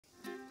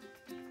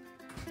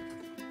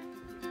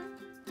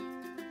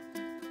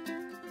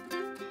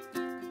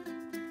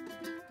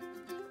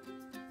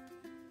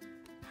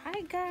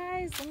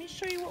guys, let me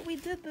show you what we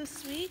did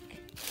this week.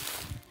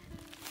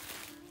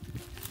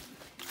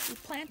 We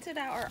planted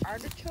our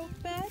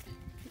artichoke bed.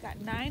 We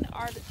got 9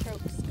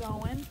 artichokes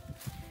going,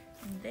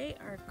 and they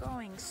are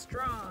going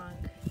strong.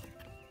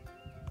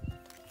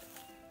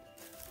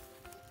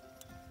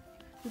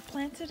 We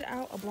planted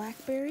out a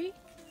blackberry,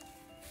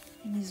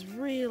 and he's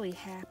really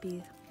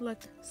happy. Look,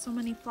 so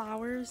many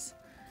flowers,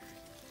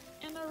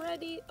 and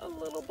already a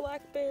little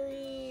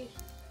blackberry.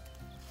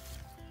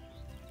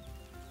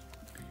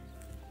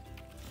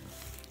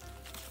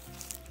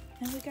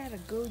 And we got a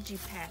goji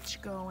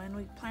patch going.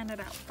 We planted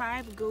out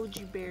 5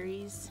 goji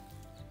berries.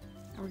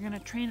 And we're gonna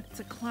train it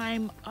to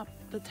climb up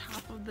the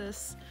top of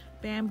this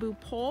bamboo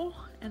pole,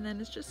 and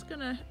then it's just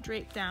gonna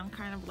drape down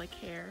kind of like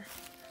hair.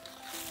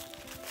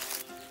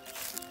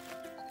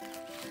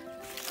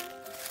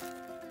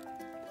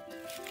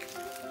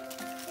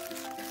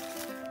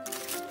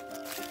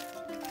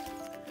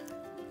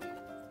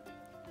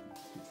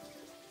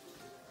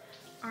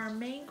 Our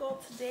main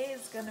goal today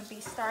is gonna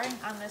be starting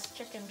on this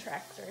chicken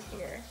tractor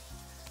here.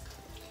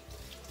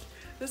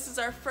 This is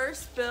our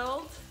first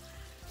build.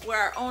 We're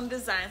our own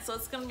design, so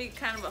it's gonna be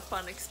kind of a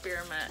fun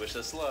experiment. Wish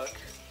us luck.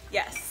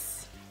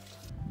 Yes.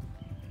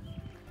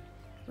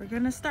 We're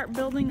gonna start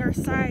building our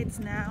sides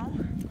now.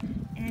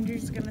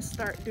 Andrew's gonna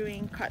start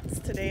doing cuts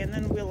today, and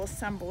then we'll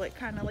assemble it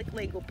kind of like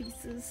Lego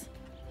pieces.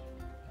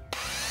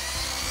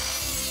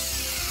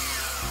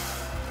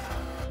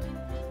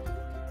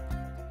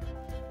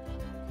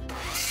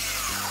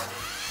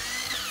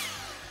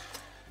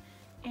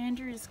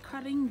 Andrew is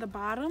cutting the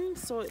bottom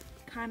so it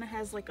kind of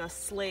has like a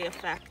sleigh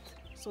effect,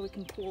 so we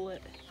can pull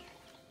it.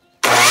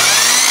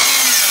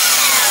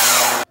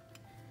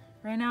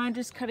 Right now I'm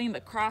just cutting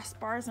the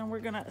crossbars, and we're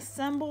gonna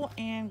assemble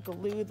and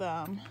glue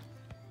them.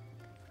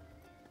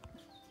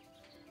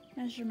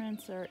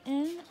 Measurements are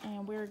in,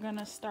 and we're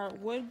gonna start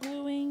wood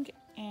gluing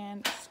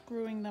and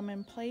screwing them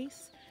in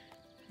place.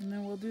 And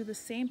then we'll do the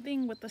same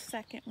thing with the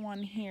second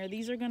one here.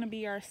 These are gonna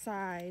be our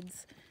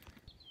sides.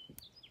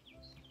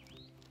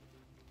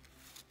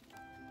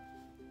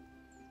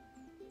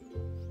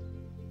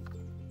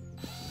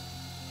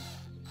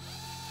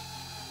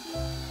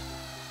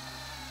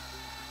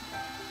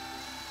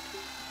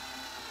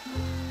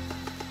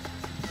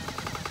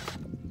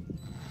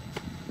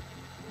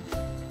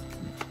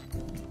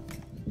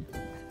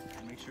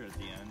 Make sure at the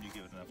end you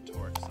give it enough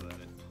torque so that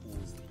it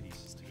pulls the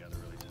pieces together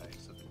really tight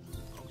so the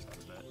glue pokes out a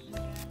bit. Yeah.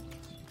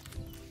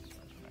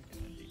 You're not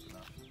getting in deep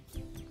enough.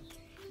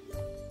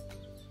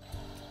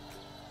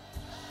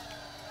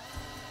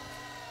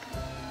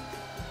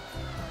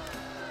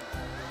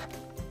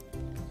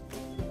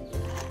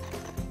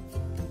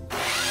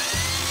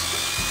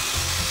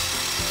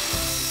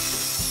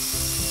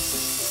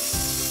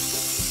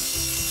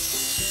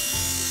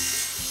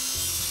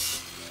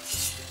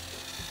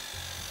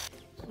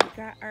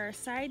 Got our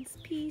sides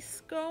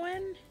piece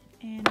going,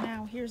 and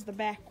now here's the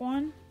back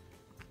one,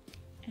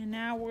 and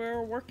now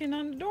we're working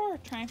on the door,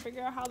 trying to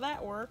figure out how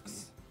that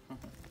works.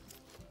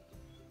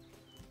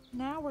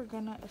 Now we're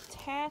gonna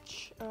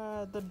attach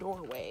the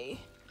doorway.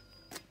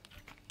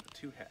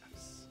 2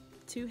 halves.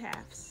 2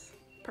 halves,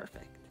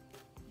 perfect.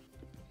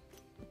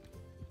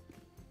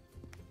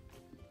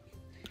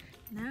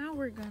 Now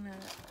we're gonna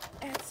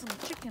add some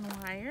chicken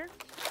wire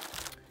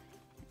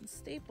and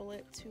staple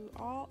it to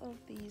all of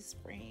these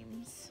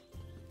frames.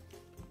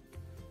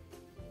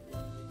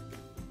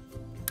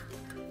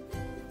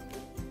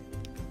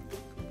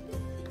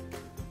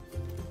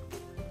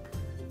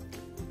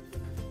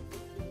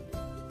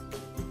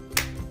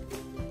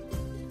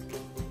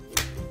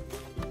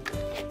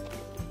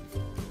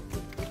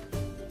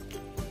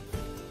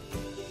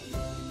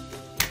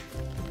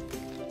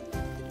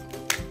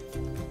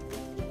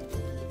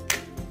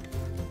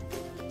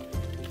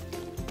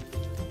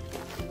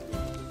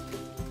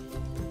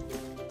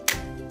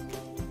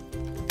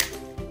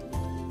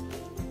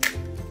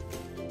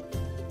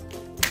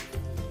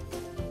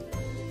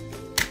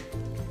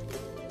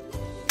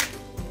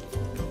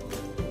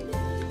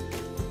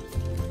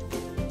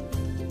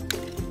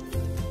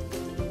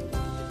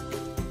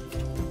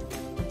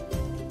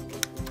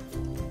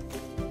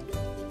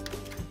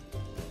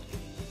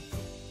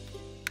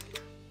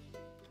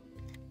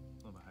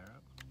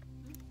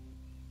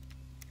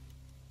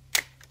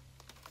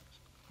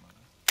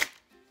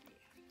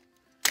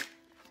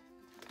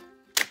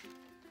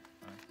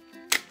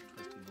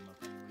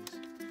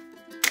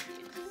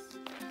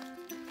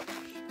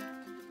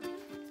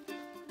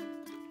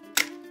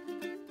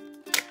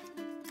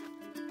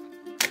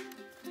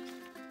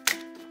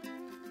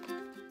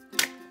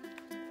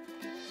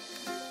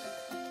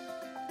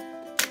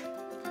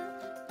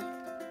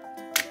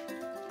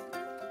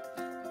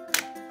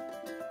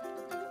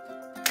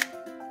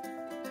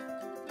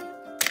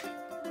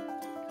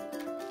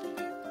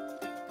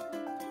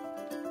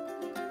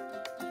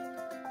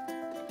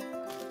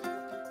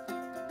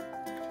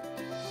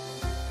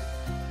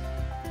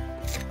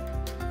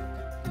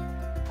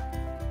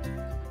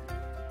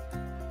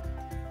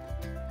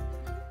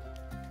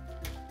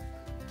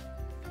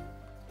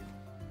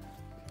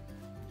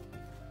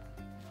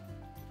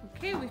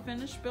 Okay, we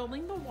finished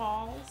building the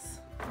walls.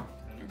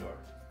 And a door.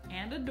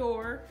 And a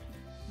door.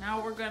 Now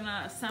we're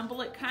gonna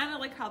assemble it kind of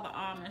like how the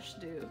Amish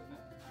do.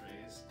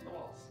 Raise the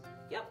walls.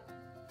 Yep.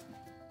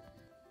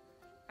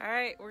 All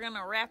right, we're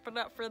gonna wrap it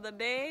up for the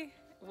day.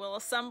 We'll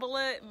assemble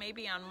it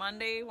maybe on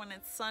Monday when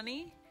it's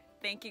sunny.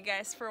 Thank you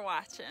guys for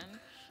watching.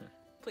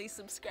 Please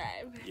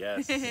subscribe.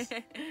 Yes.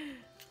 The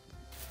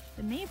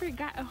neighbor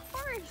got a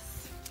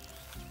horse.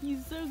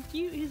 He's so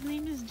cute. His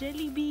name is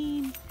Jelly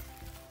Bean.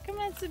 Come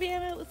on,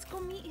 Savannah, let's go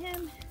meet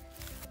him.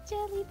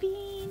 Jelly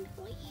Bean,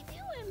 what are you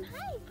doing?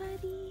 Hi,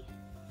 buddy.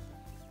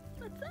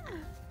 What's up?